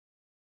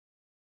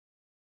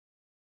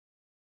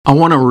I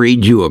want to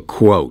read you a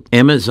quote.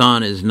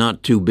 Amazon is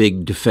not too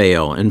big to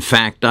fail. In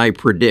fact, I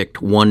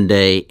predict one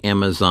day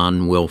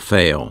Amazon will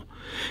fail.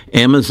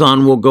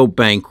 Amazon will go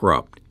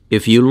bankrupt.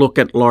 If you look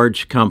at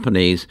large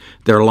companies,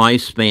 their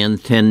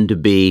lifespans tend to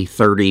be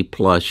 30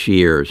 plus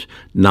years,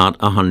 not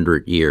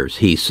 100 years,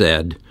 he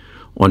said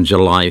on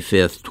July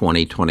 5th,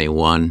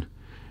 2021.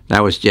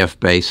 That was Jeff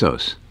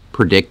Bezos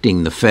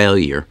predicting the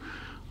failure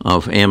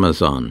of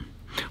Amazon.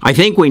 I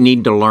think we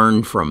need to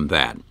learn from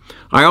that.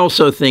 I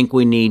also think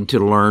we need to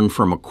learn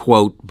from a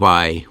quote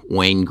by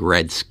Wayne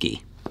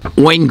Gretzky.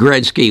 Wayne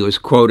Gretzky was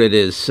quoted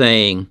as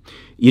saying,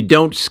 "You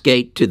don't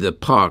skate to the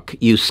puck,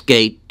 you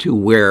skate to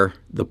where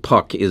the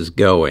puck is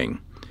going."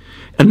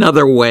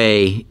 Another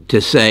way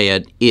to say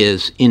it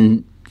is,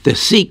 in the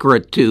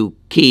secret to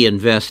key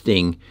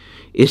investing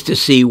is to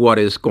see what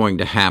is going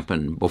to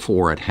happen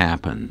before it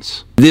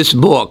happens. This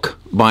book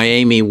by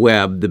Amy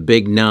Webb, The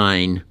Big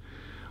Nine,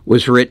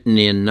 was written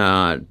in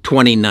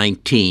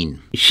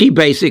 2019. She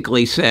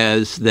basically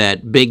says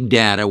that big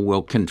data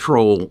will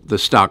control the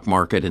stock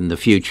market in the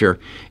future,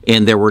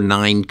 and there were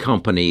 9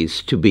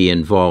 companies to be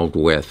involved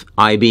with: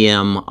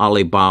 IBM,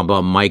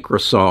 Alibaba,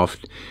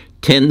 Microsoft,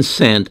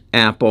 Tencent,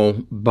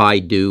 Apple,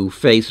 Baidu,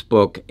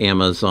 Facebook,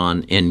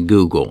 Amazon, and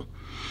Google.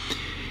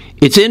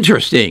 It's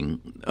interesting,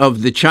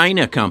 of the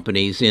China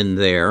companies in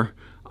there,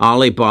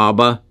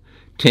 Alibaba,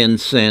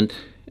 Tencent,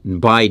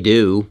 and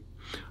Baidu,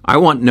 I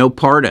want no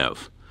part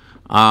of.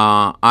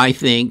 I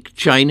think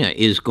China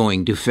is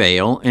going to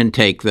fail and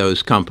take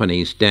those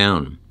companies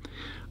down.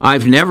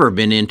 I've never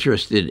been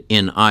interested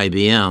in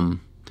IBM,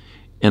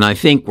 and I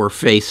think we're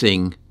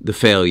facing the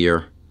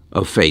failure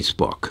of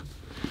Facebook.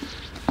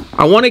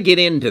 I want to get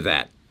into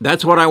that.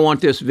 That's what I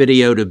want this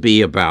video to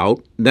be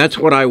about. That's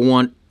what I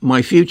want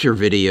my future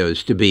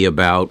videos to be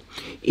about,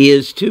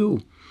 is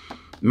to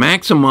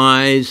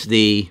maximize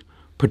the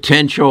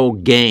potential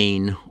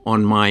gain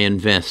on my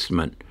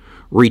investment,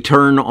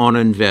 return on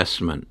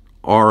investment,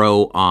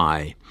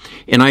 ROI.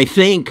 And I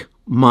think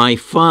my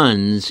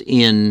funds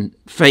in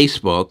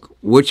Facebook,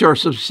 which are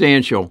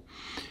substantial,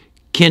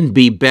 can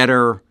be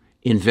better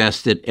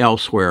invested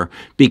elsewhere,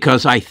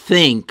 because I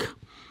think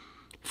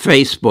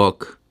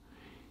Facebook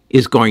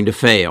is going to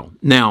fail.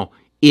 Now,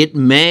 it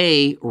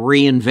may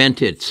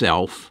reinvent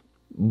itself,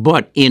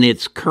 but in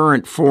its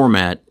current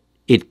format,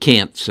 it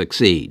can't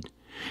succeed.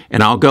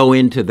 And I'll go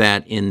into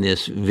that in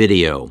this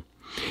video.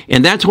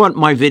 And that's what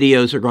my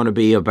videos are going to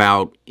be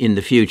about in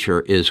the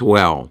future as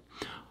well.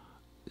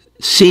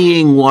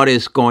 Seeing what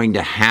is going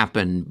to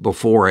happen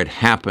before it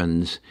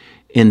happens,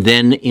 and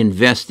then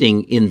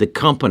investing in the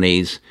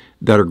companies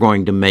that are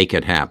going to make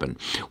it happen.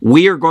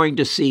 We are going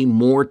to see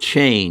more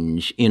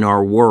change in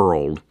our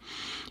world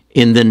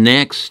in the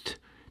next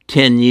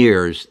 10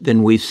 years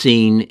than we've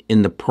seen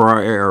in the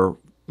prior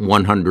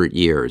 100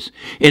 years.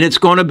 And it's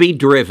going to be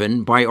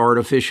driven by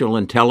artificial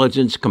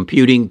intelligence,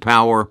 computing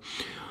power,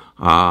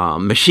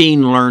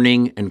 machine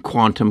learning, and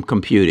quantum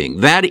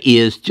computing. That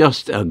is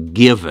just a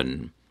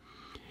given.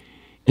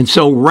 And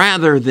so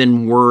rather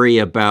than worry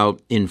about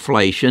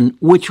inflation,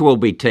 which will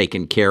be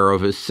taken care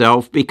of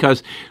itself,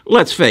 because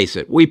let's face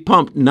it, we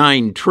pumped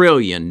 $9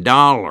 trillion,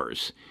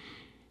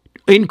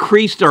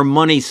 increased our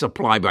money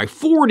supply by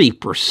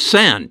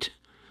 40%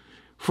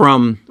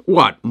 from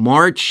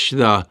March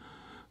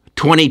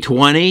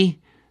 2020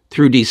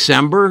 through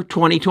December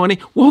 2020.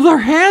 Well, there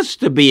has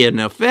to be an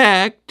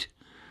effect.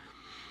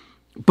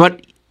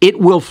 But it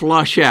will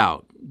flush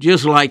out,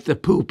 just like the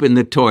poop in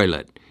the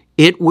toilet.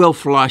 It will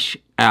flush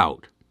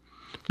out.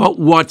 But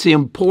what's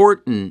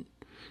important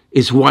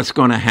is what's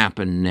going to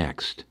happen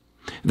next.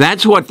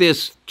 That's what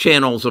this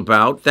channel's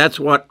about. That's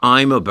what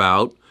I'm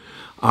about.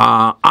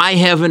 I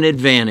have an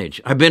advantage.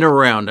 I've been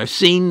around. I've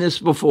seen this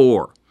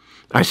before.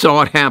 I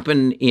saw it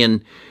happen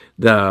in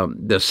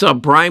the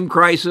subprime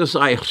crisis.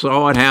 I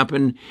saw it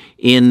happen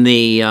in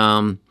the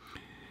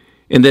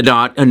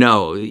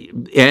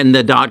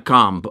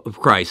dot-com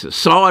crisis.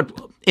 Saw it,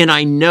 and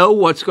I know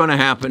what's going to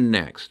happen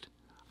next.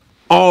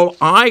 All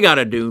I got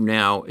to do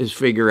now is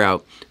figure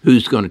out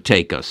who's going to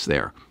take us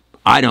there.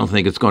 I don't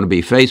think it's going to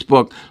be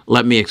Facebook.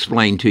 Let me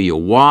explain to you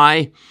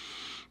why,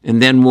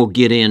 and then we'll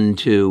get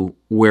into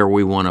where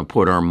we want to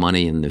put our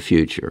money in the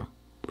future.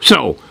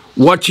 So,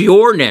 what's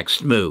your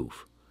next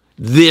move?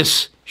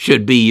 This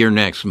should be your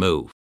next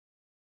move.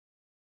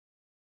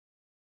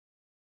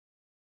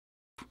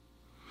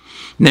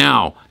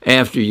 Now,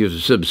 after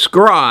you've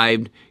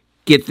subscribed,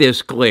 get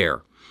this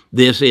clear.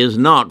 This is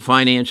not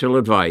financial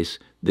advice.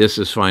 This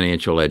is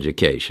financial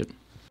education.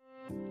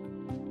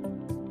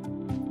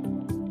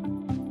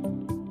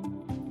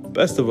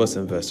 Best of Us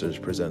Investors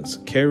presents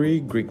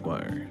Kerry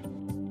Griegmeier.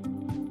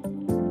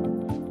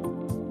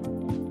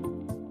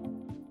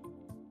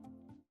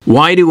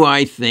 Why do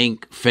I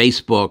think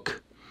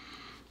Facebook,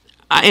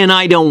 and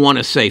I don't want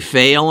to say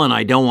fail, and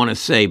I don't want to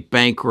say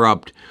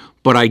bankrupt,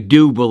 but I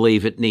do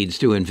believe it needs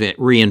to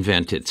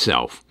reinvent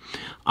itself.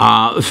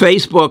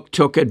 Facebook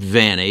took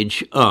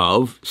advantage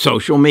of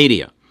social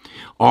media.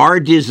 Our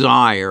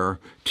desire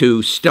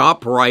to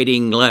stop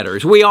writing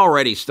letters. We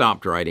already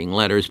stopped writing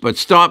letters, but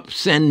stop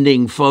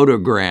sending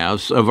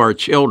photographs of our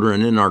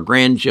children and our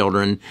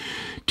grandchildren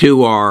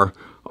to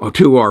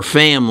our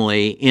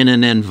family in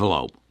an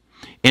envelope.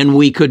 And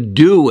we could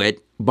do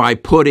it by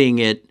putting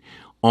it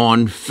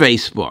on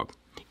Facebook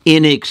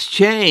in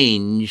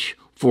exchange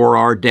for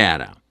our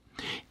data.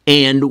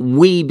 And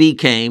we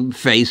became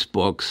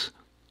Facebook's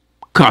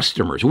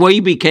customers. We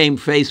became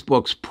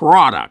Facebook's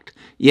product.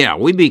 Yeah,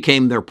 we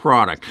became their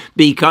product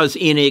because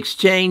in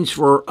exchange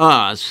for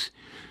us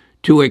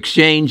to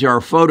exchange our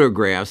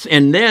photographs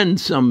and then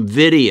some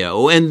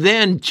video and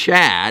then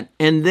chat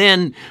and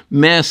then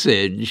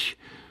message,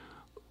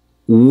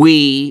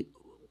 we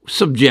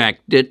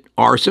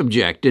are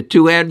subjected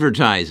to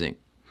advertising.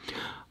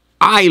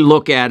 I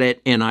look at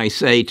it and I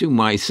say to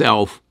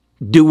myself,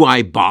 do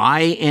I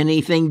buy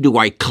anything? Do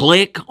I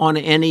click on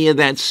any of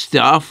that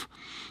stuff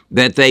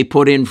that they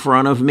put in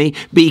front of me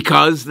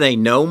because they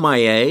know my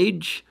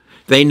age?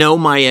 They know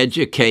my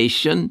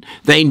education.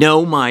 They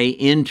know my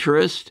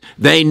interest.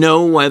 They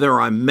know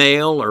whether I'm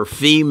male or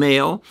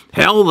female.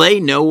 Hell, they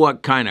know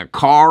what kind of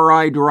car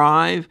I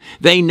drive.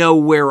 They know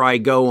where I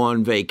go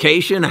on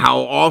vacation,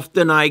 how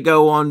often I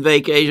go on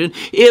vacation,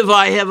 if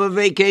I have a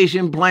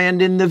vacation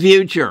planned in the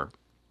future.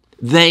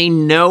 They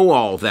know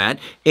all that,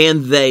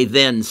 and they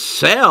then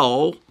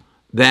sell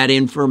that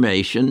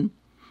information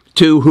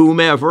to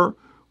whomever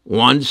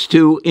wants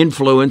to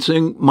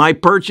influencing my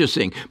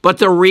purchasing. But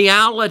the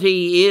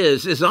reality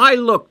is, as I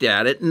looked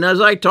at it and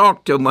as I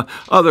talked to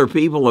other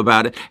people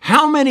about it,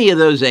 how many of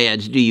those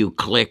ads do you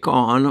click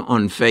on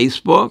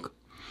Facebook?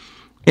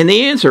 And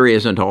the answer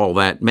isn't all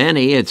that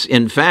many. It's,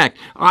 in fact,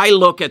 I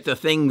look at the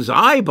things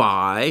I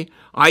buy.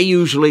 I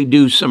usually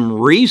do some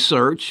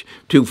research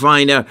to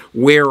find out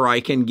where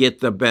I can get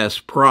the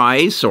best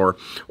price or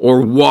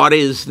what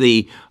is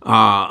the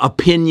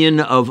opinion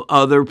of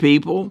other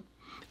people.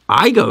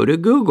 I go to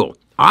Google.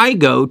 I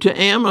go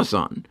to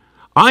Amazon.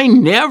 I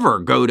never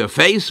go to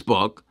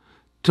Facebook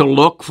to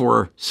look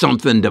for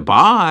something to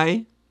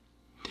buy.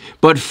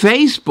 But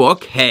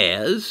Facebook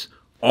has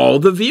all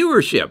the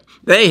viewership.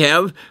 They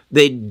have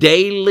the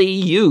daily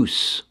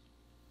use.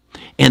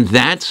 And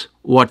that's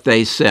what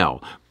they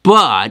sell.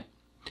 But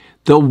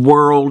the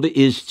world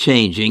is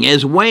changing.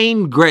 As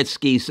Wayne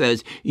Gretzky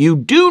says, you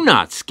do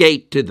not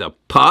skate to the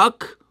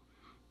puck.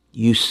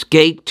 You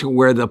skate to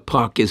where the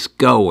puck is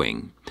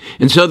going.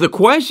 And so the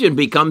question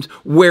becomes,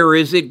 where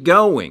is it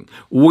going?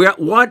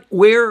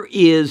 Where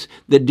is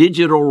the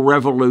digital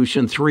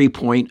revolution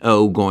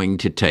 3.0 going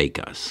to take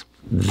us?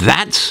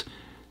 That's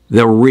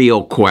the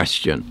real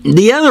question.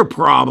 The other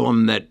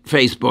problem that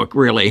Facebook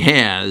really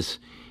has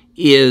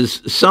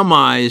is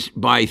summarized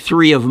by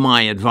three of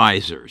my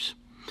advisors.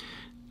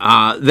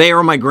 They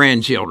are my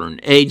grandchildren,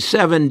 age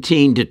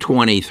 17 to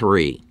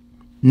 23.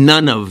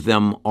 None of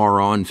them are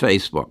on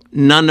Facebook.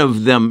 None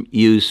of them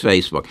use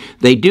Facebook.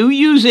 They do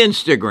use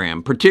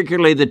Instagram,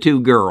 particularly the two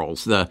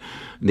girls, the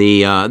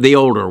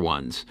older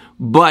ones,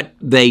 but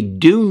they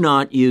do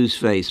not use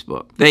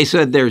Facebook. They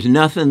said, there's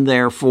nothing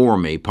there for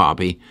me,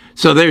 Poppy,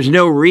 so there's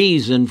no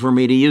reason for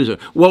me to use it.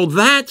 Well,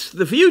 that's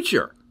the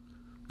future.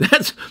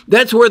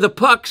 That's where the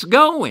puck's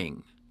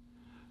going.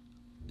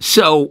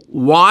 So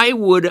why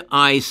would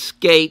I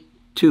skate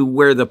to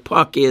where the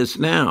puck is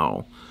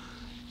now,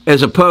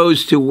 as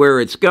opposed to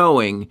where it's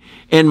going?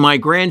 And my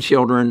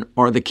grandchildren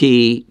are the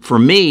key for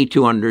me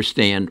to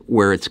understand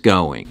where it's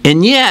going.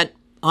 And yet,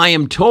 I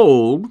am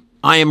told,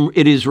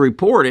 it is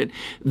reported,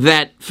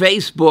 that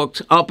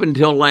Facebook's, up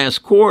until last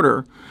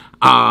quarter,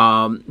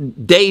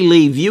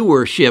 daily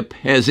viewership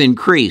has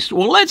increased.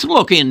 Well, let's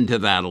look into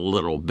that a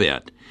little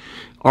bit.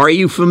 Are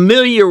you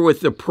familiar with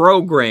the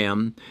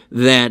program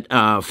that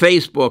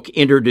Facebook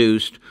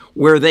introduced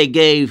where they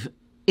gave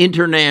they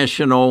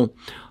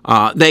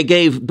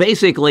gave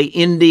basically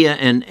India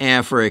and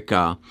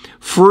Africa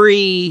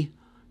free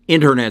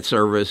internet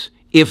service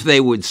if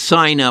they would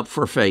sign up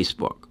for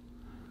Facebook?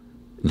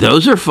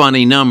 Those are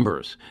funny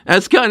numbers.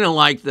 That's kind of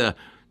like the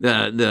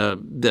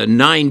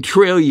 $9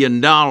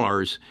 trillion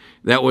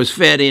that was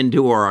fed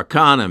into our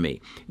economy.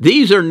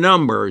 These are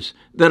numbers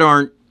that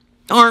aren't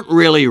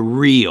really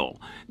real.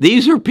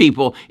 These are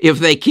people, if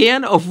they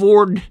can't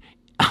afford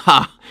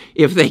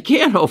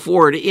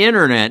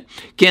internet,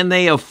 can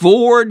they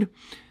afford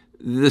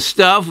the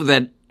stuff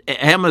that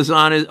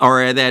Amazon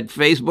or that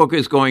Facebook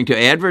is going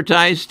to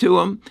advertise to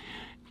them?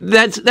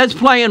 That's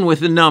playing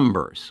with the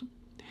numbers.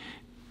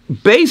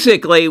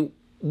 Basically,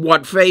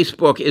 what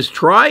Facebook has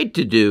tried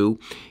to do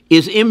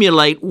is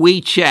emulate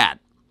WeChat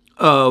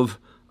of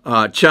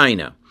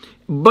China.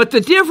 But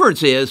the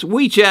difference is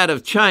WeChat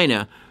of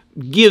China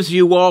gives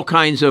you all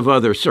kinds of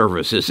other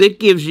services. It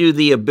gives you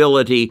the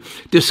ability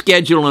to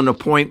schedule an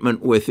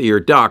appointment with your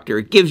doctor.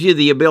 It gives you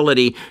the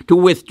ability to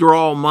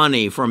withdraw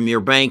money from your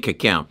bank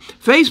account.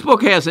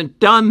 Facebook hasn't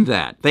done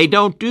that. They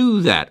don't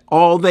do that.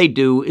 All they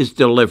do is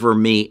deliver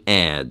me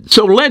ads.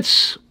 So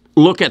let's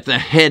look at the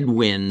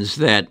headwinds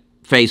that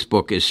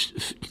Facebook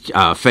is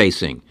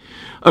facing.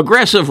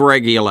 Aggressive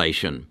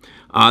regulation.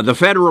 The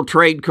Federal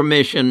Trade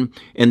Commission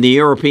and the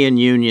European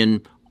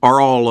Union are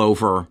all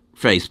over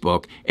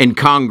Facebook, and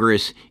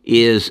Congress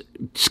is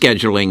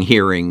scheduling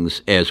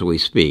hearings as we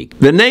speak.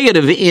 The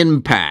negative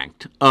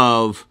impact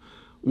of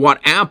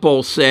what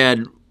Apple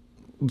said,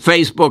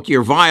 Facebook,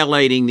 you're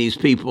violating these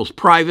people's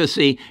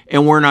privacy,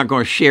 and we're not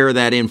going to share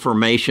that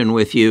information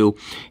with you.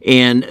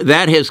 And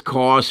that has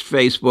cost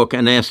Facebook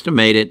an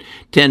estimated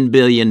 $10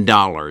 billion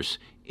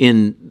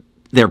in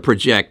their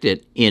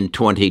projected in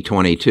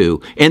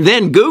 2022. And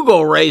then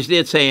Google raised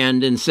its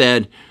hand and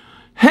said,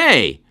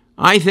 hey,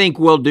 I think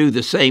we'll do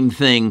the same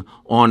thing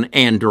on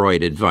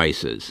Android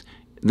devices.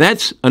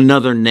 That's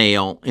another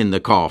nail in the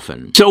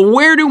coffin. So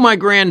where do my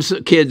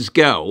grandkids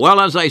go? Well,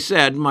 as I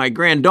said, my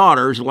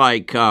granddaughters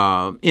like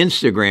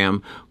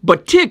Instagram,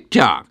 but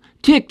TikTok.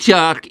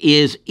 TikTok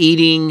is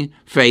eating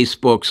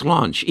Facebook's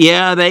lunch.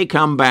 Yeah, they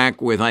come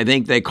back with, I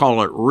think they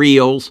call it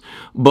Reels,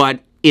 but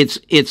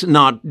it's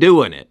not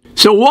doing it.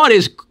 So what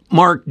is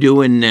Mark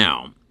doing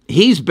now?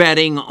 He's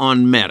betting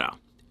on Meta,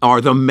 or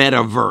the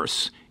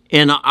metaverse.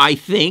 And I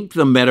think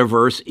the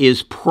metaverse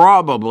is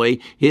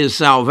probably his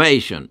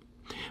salvation.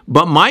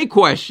 But my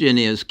question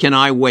is, can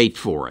I wait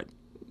for it?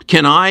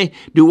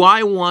 Do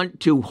I want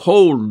to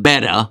hold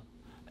Meta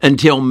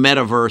until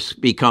metaverse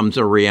becomes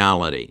a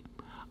reality?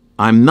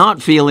 I'm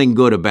not feeling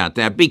good about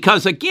that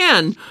because,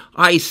 again,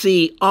 I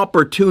see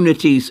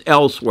opportunities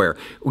elsewhere.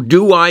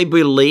 Do I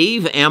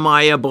believe, am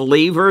I a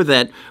believer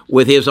that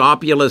with his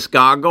Oculus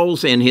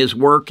goggles and his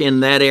work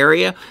in that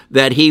area,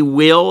 that he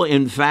will,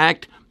 in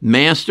fact,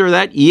 master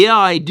that? Yeah,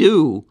 I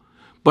do.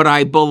 But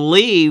I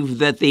believe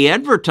that the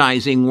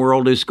advertising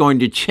world is going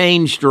to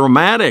change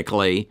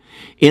dramatically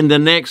in the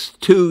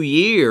next 2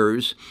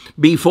 years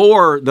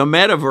before the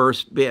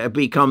metaverse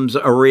becomes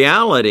a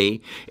reality.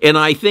 And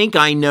I think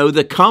I know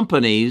the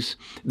companies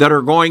that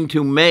are going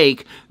to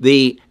make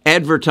the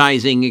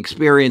advertising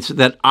experience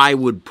that I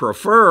would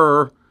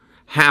prefer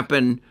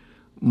happen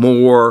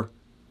more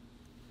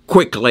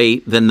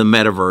quickly than the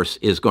metaverse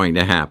is going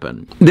to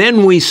happen.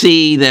 Then we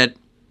see that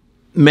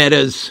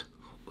Meta's,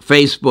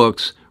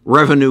 Facebook's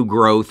revenue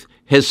growth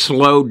has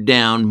slowed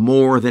down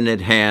more than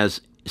it has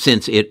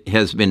since it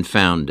has been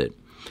founded.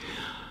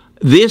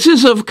 This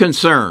is of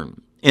concern.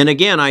 And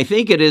again, I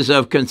think it is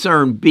of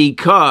concern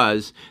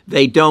because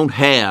they don't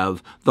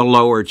have the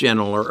lower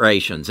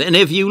generations. And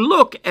if you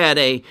look at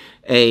a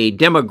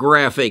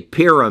demographic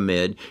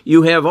pyramid,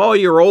 you have all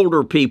your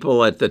older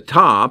people at the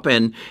top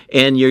and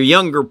your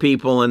younger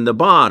people in the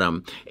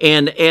bottom.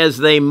 And as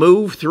they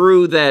move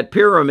through that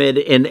pyramid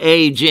in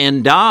age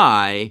and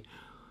die,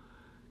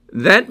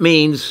 that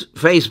means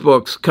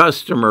Facebook's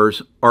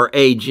customers are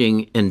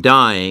aging and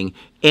dying,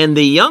 and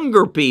the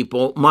younger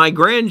people, my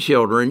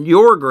grandchildren,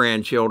 your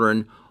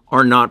grandchildren,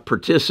 are not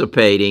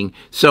participating.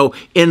 So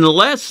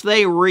unless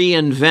they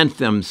reinvent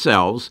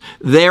themselves,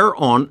 they're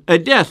on a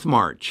death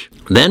march.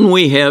 Then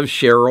we have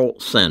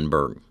Sheryl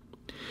Sandberg.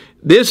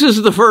 This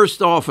is the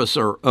first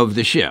officer of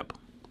the ship,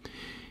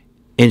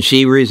 and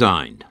she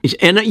resigned.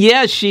 And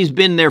yes, she's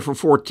been there for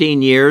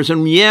 14 years.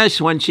 And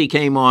yes, when she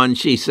came on,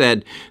 she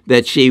said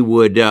that she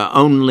would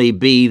only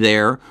be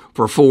there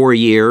for 4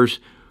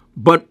 years.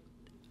 But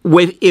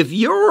if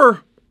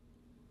you're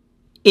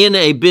in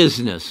a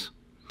business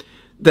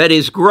that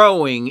is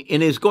growing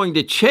and is going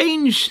to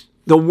change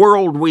the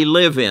world we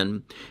live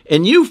in,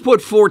 and you've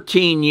put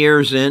 14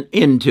 years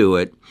into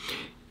it,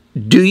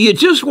 do you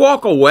just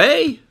walk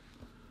away?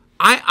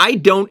 I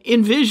don't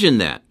envision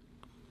that.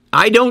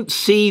 I don't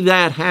see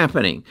that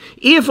happening.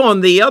 If,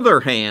 on the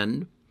other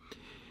hand,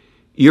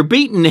 you're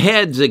beating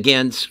heads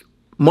against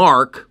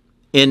Mark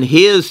in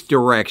his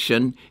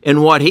direction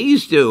and what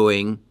he's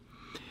doing,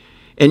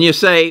 and you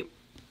say,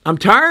 I'm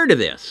tired of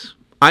this.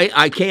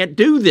 I can't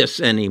do this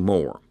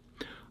anymore.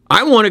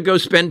 I want to go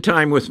spend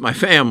time with my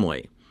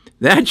family.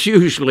 That's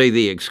usually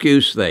the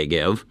excuse they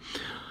give.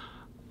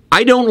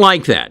 I don't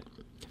like that.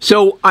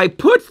 So I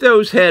put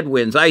those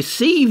headwinds. I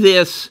see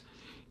this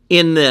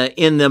in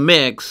the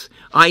mix.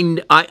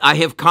 I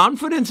have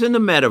confidence in the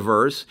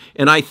metaverse,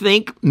 and I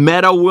think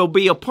Meta will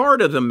be a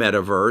part of the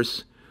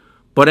metaverse,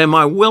 but am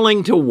I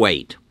willing to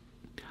wait?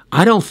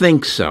 I don't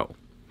think so.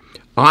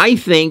 I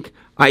think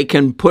I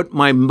can put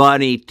my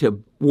money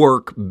to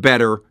work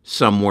better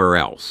somewhere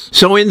else.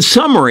 So in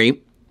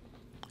summary,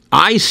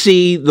 I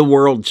see the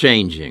world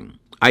changing.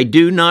 I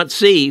do not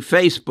see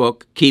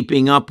Facebook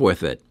keeping up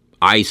with it.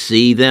 I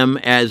see them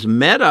as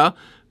Meta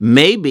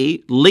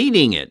maybe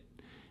leading it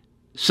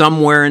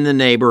somewhere in the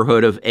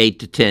neighborhood of 8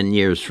 to 10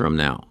 years from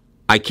now.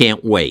 I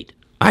can't wait.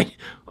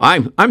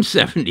 I'm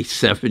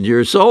 77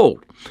 years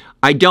old.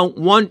 I don't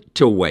want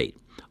to wait.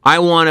 I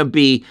want to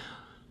be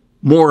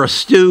more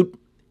astute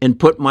and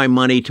put my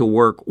money to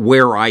work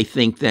where I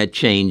think that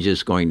change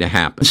is going to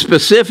happen.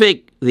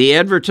 Specific, the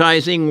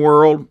advertising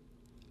world,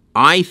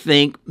 I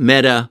think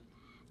Meta,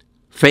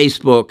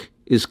 Facebook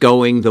is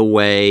going the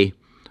way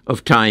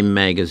of Time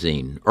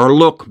magazine or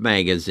Look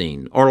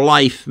magazine or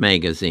Life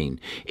magazine.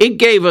 It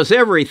gave us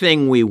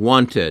everything we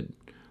wanted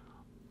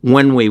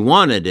when we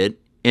wanted it,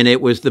 and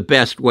it was the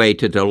best way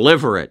to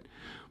deliver it.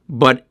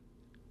 But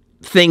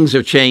things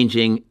are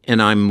changing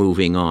and I'm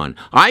moving on.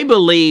 I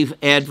believe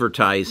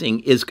advertising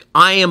is,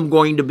 I am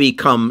going to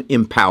become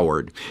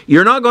empowered.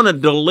 You're not going to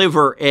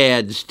deliver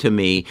ads to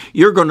me.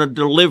 You're going to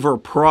deliver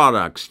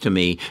products to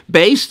me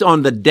based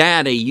on the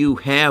data you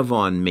have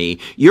on me.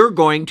 You're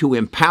going to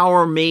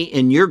empower me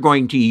and you're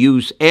going to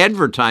use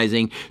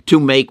advertising to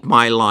make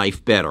my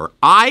life better.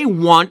 I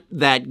want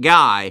that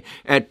guy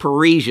at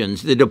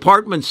Parisians, the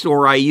department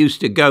store I used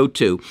to go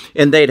to,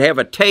 and they'd have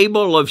a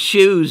table of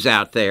shoes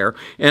out there,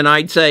 and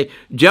I'd say,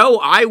 Joe,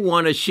 I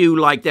want a shoe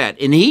like that.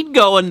 And he'd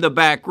go in the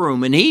back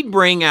room and he'd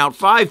bring out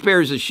 5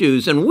 pairs of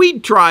shoes and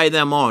we'd try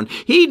them on.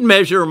 He'd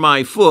measure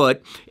my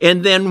foot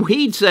and then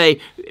he'd say,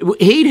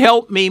 he'd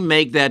help me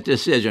make that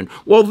decision.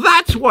 Well,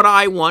 that's what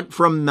I want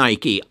from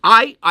Nike.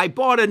 I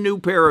bought a new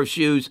pair of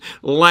shoes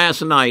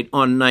last night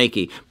on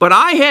Nike, but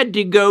I had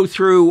to go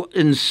through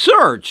and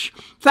search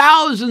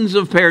thousands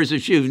of pairs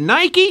of shoes.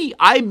 Nike,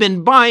 I've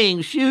been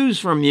buying shoes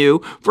from you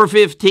for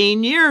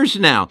 15 years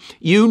now.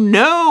 You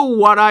know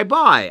what I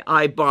buy.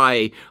 I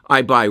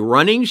buy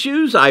running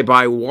shoes, I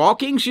buy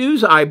walking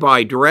shoes, I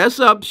buy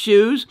dress-up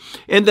shoes,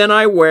 and then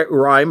I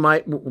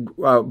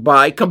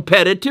buy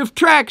competitive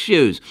track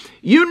shoes.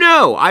 You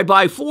know, I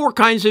buy 4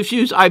 kinds of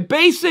shoes. I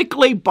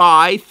basically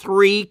buy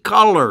 3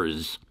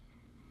 colors.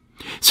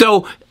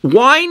 So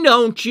why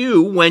don't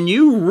you, when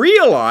you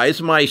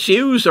realize my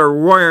shoes are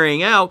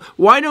wearing out,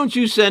 why don't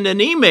you send an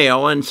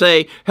email and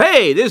say,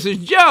 hey, this is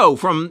Joe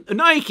from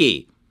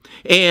Nike,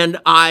 and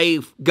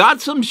I've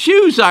got some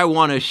shoes I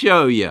want to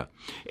show you.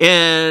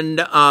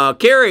 And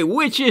Carrie,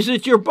 which is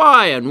it you're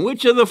buying?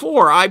 Which of the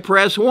 4? I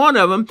press one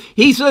of them.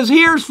 He says,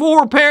 here's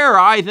 4 pair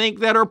I think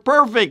that are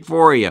perfect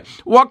for you.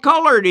 What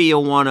color do you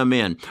want them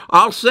in?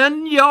 I'll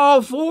send you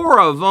all 4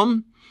 of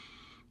them.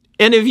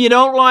 And if you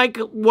don't like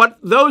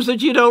those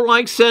that you don't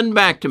like, send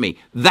back to me.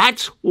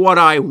 That's what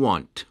I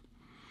want.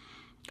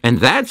 And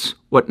that's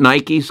what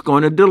Nike's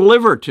going to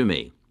deliver to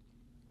me.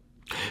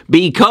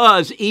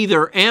 Because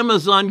either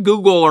Amazon,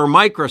 Google, or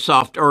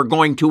Microsoft are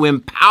going to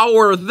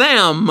empower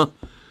them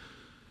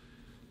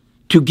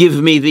to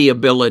give me the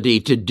ability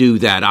to do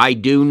that. I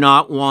do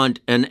not want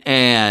an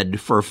ad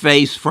from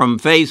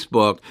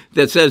Facebook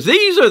that says,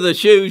 these are the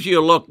shoes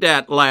you looked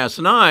at last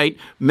night.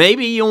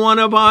 Maybe you want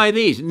to buy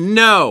these.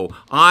 No,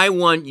 I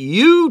want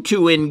you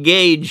to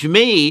engage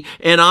me,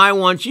 and I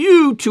want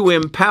you to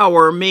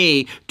empower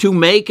me to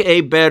make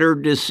a better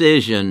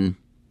decision.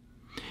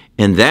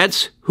 And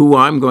that's who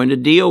I'm going to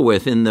deal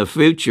with in the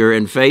future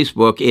in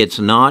Facebook. It's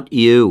not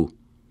you.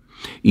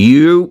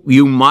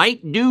 You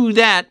might do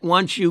that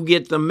once you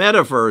get the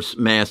metaverse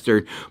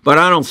mastered, but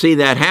I don't see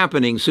that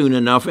happening soon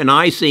enough, and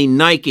I see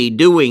Nike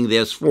doing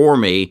this for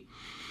me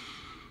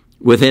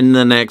within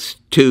the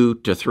next 2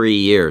 to 3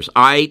 years.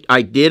 I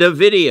did a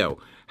video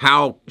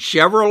how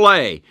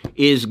Chevrolet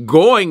is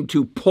going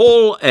to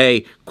pull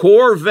a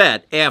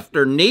Corvette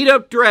after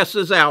Nita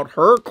dresses out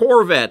her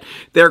Corvette.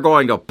 They're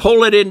going to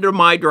pull it into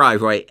my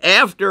driveway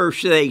after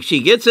she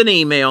gets an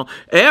email,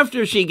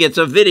 after she gets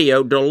a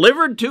video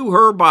delivered to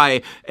her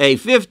by a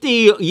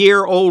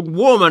 50-year-old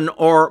woman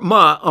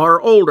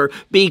or older,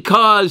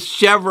 because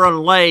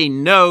Chevrolet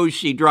knows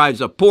she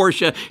drives a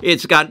Porsche.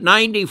 It's got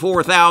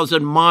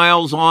 94,000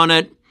 miles on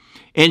it,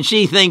 and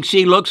she thinks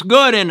she looks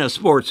good in a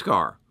sports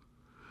car.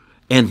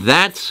 And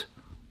that's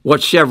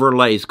what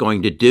Chevrolet is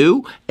going to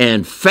do,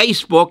 and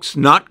Facebook's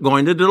not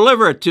going to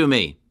deliver it to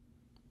me.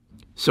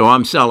 So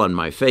I'm selling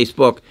my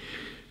Facebook,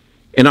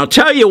 and I'll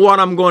tell you what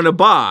I'm going to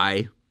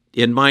buy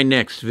in my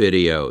next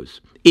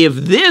videos. If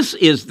this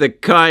is the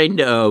kind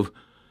of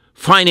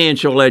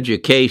financial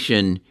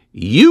education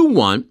you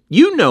want,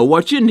 you know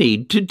what you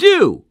need to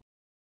do.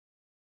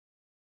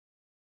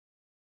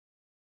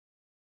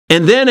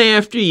 And then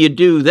after you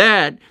do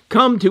that,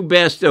 come to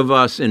Best of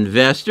Us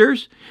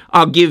Investors.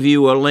 I'll give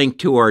you a link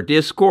to our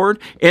Discord,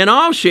 and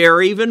I'll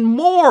share even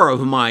more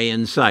of my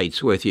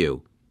insights with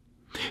you.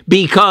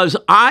 Because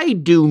I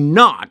do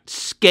not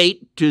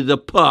skate to the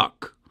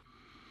puck.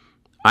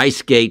 I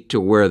skate to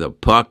where the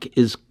puck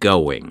is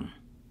going.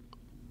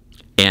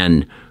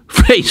 And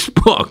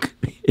Facebook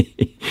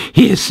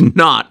is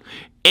not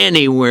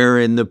anywhere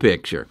in the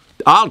picture.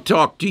 I'll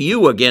talk to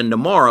you again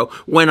tomorrow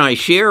when I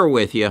share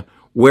with you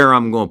where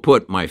I'm going to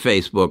put my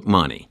Facebook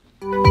money.